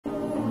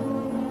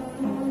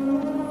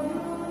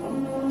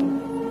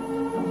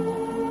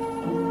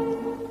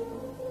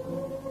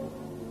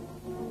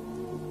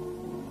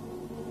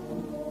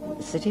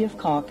city of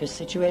Cork is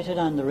situated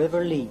on the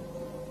River Lee.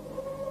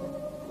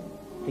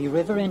 The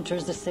river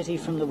enters the city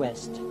from the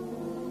west.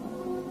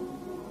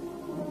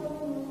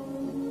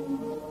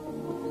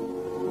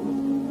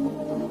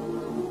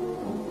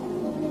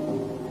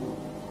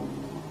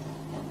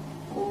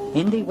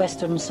 In the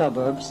western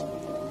suburbs,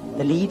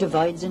 the Lee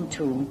divides in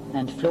two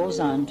and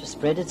flows on to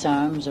spread its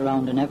arms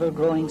around an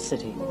ever-growing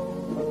city.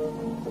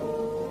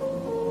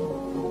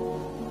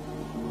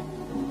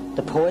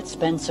 The poet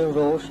Spenser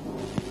wrote,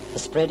 "The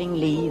spreading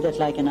Lee that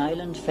like an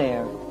island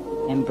fair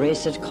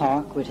embraced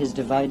Cork with his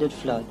divided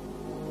flood."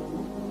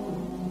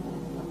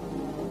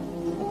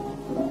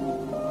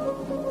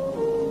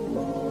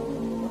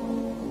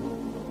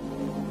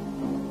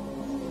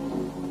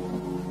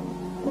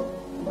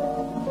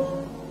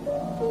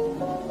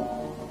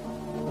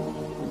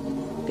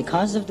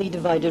 Because of the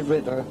divided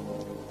river,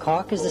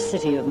 Cork is a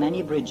city of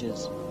many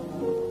bridges.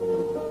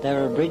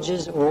 There are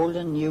bridges old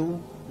and new,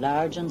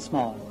 large and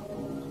small.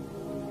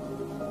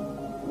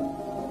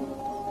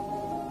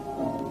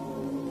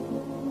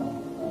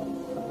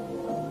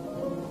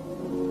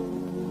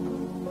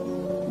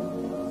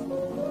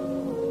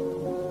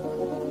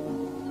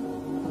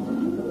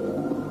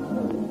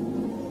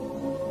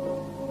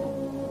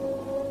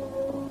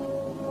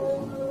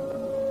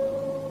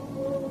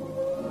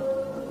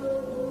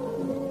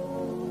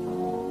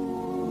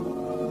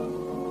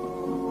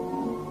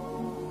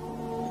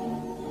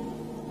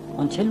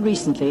 Until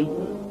recently,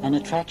 an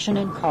attraction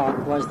in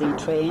Cork was the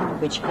train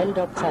which held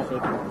up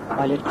traffic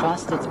while it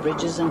crossed its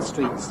bridges and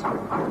streets.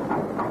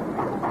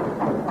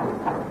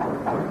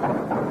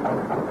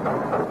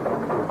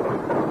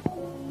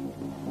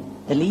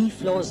 The Lee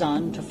flows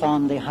on to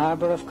form the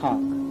harbour of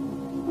Cork.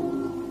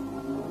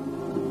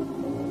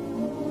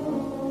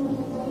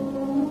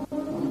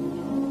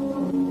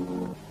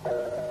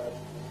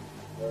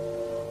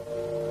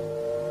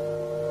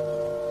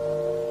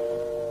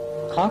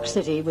 Cork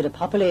City, with a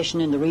population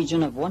in the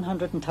region of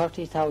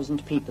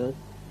 130,000 people,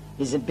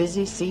 is a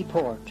busy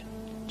seaport,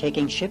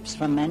 taking ships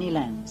from many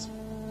lands.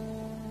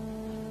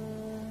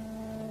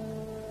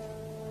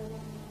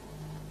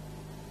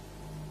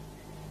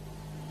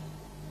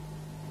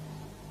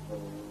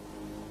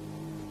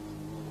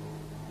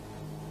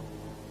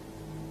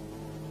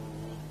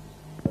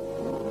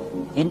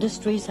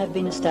 Industries have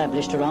been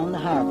established around the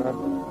harbour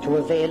to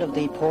avail of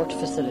the port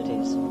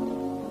facilities.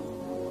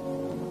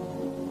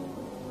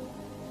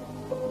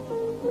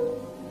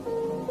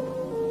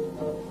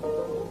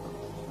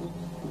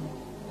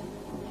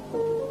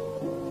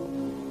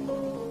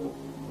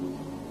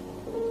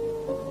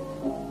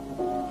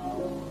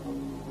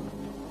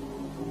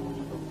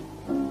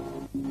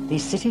 The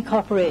City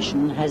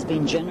Corporation has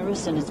been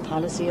generous in its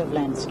policy of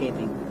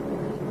landscaping.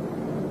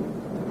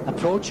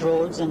 Approach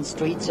roads and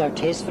streets are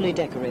tastefully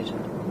decorated.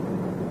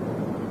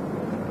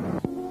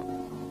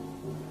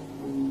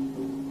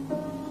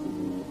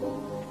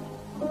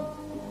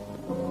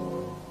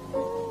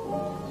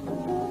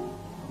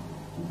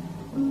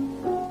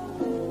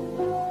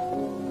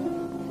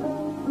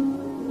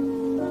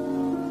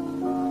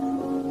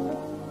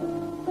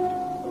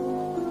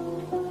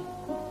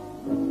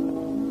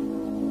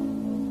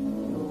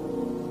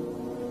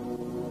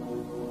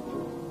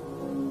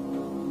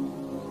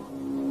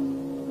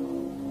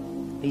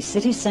 The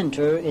city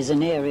centre is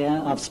an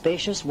area of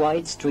spacious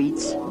wide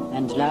streets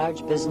and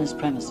large business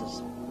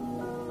premises.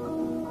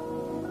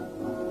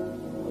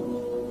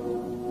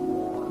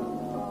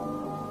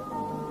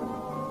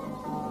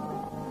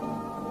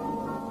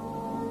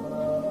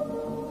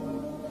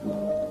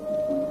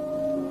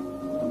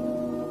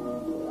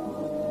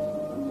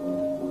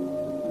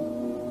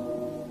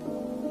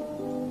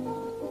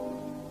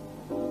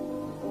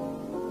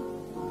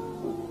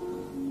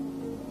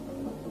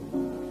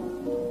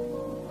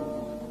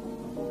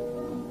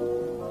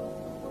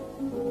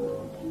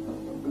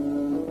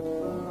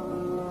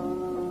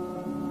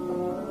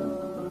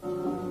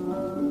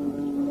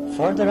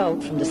 Further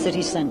out from the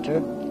city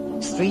centre,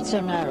 streets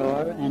are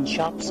narrower and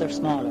shops are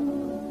smaller.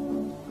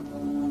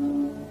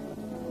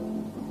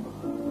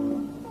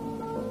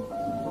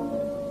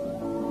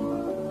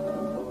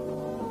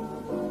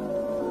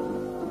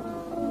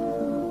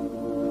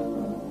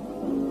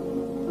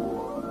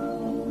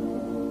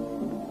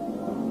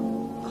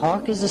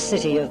 Cork is a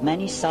city of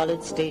many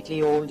solid,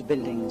 stately old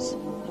buildings.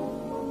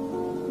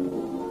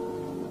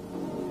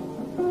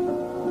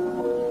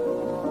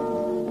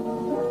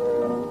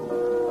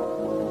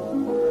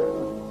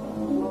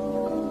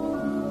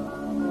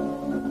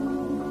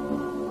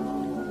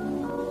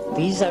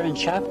 These are in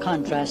sharp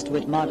contrast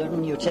with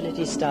modern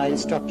utility-style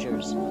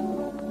structures.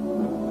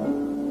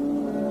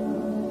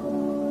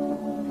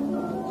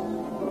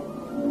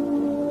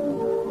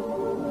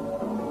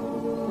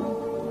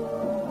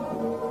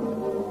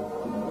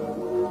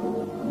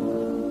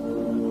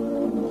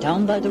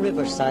 Down by the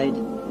riverside,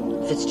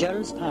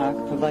 Fitzgerald's Park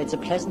provides a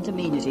pleasant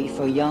amenity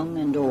for young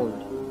and old.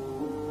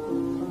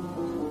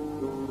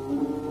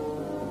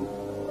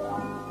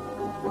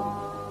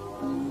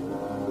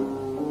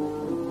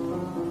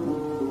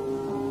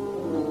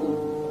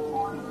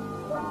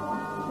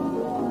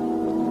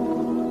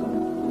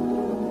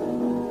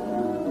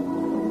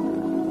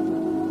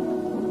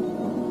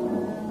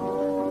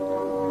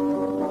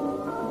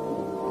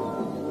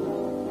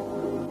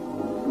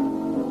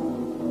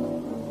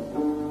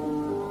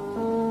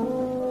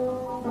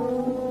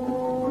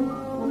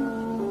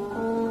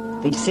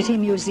 The City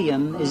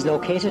Museum is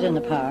located in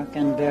the park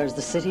and bears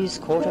the city's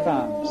coat of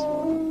arms.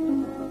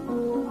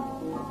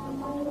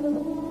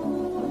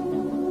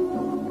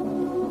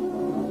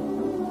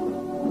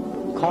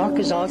 Cork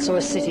is also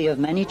a city of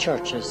many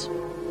churches.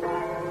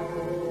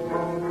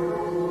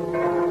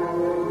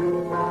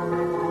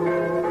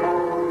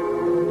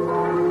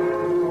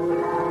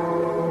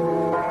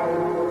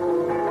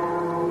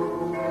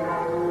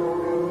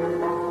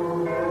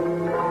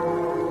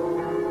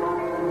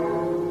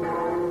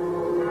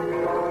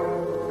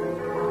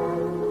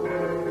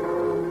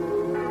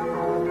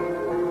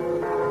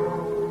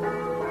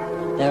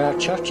 There are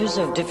churches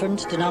of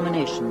different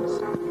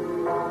denominations.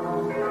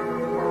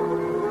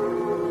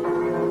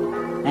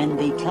 And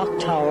the clock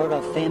tower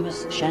of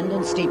famous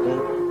Shandon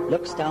Steeple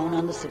looks down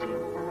on the city.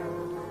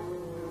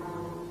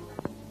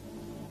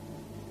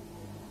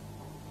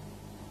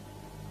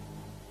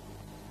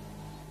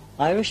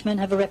 Irishmen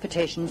have a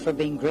reputation for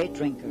being great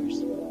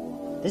drinkers.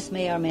 This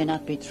may or may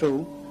not be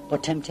true,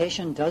 but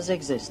temptation does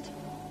exist.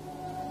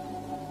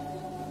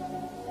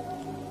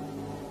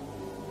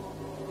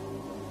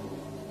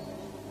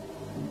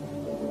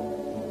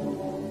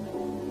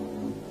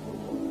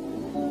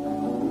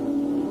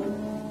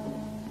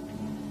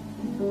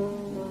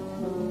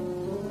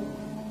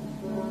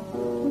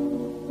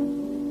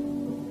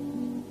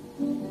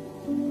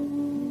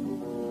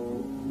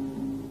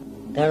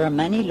 There are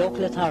many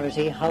local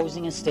authority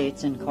housing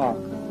estates in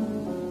Cork.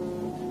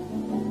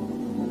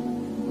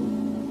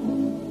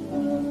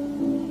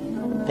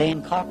 They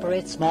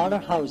incorporate smaller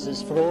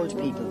houses for old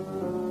people.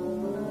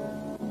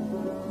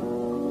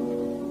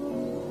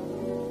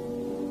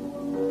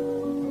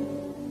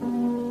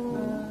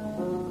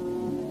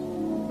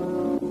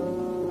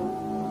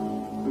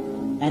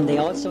 And they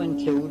also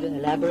include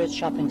elaborate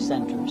shopping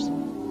centres.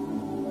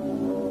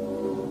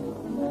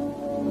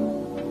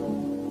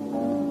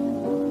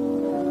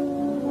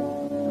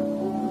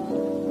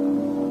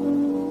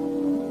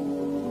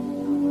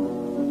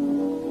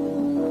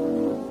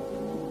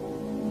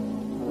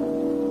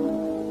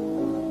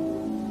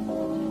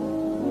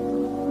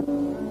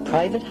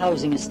 Private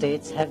housing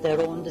estates have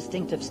their own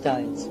distinctive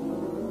styles.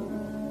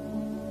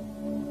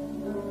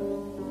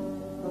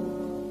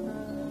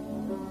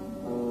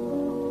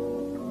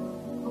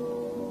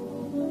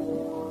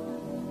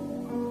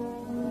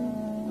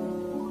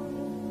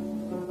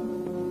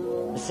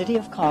 The city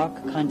of Cork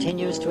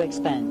continues to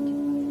expand.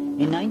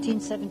 In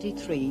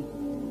 1973,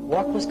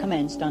 work was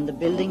commenced on the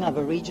building of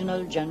a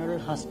regional general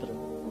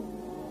hospital.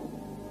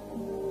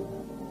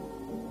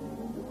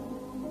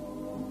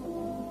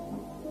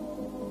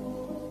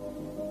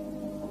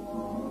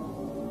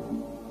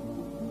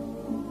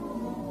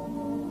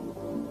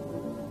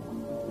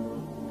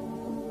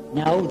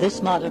 Now,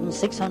 this modern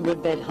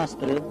 600-bed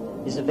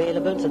hospital is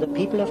available to the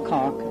people of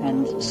Cork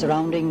and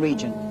surrounding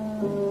region.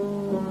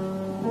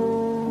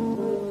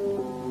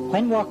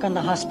 When work on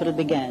the hospital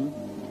began,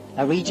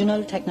 a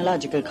regional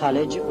technological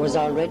college was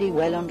already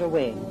well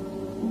underway.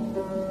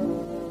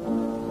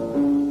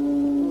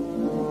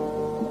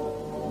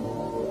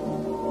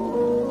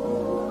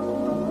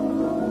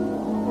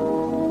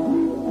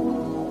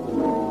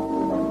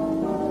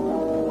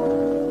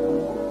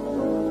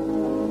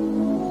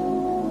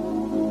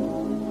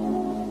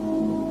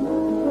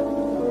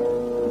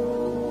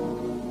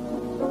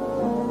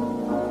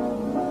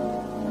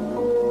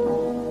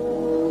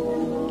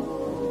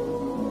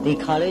 The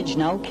college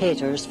now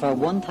caters for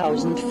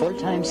 1,000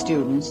 full-time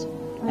students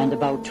and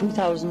about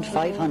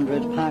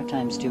 2,500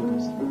 part-time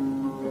students.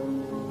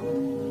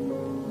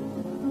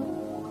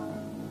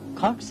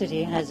 Cork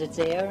City has its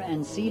air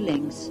and sea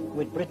links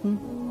with Britain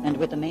and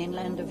with the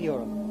mainland of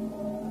Europe.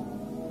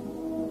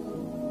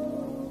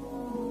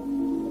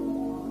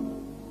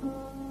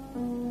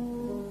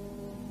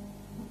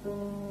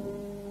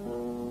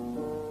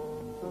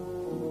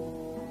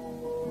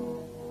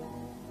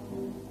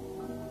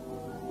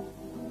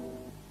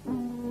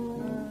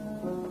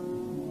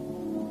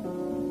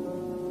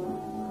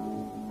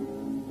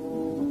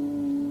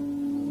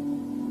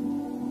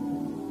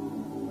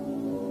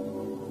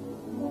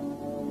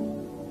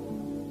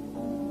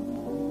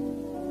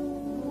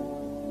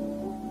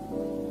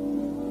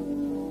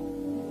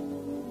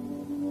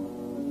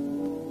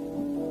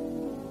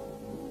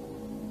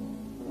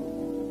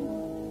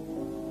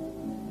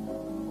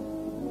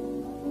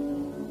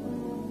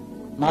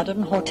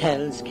 Modern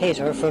hotels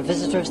cater for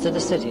visitors to the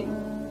city.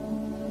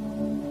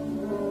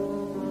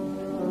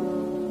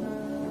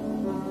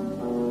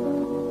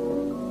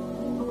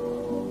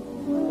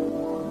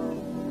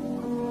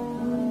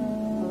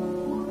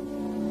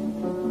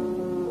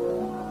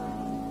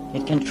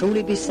 It can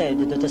truly be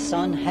said that the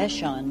sun has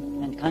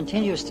shone and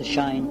continues to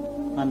shine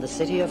on the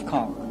city of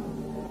Cork.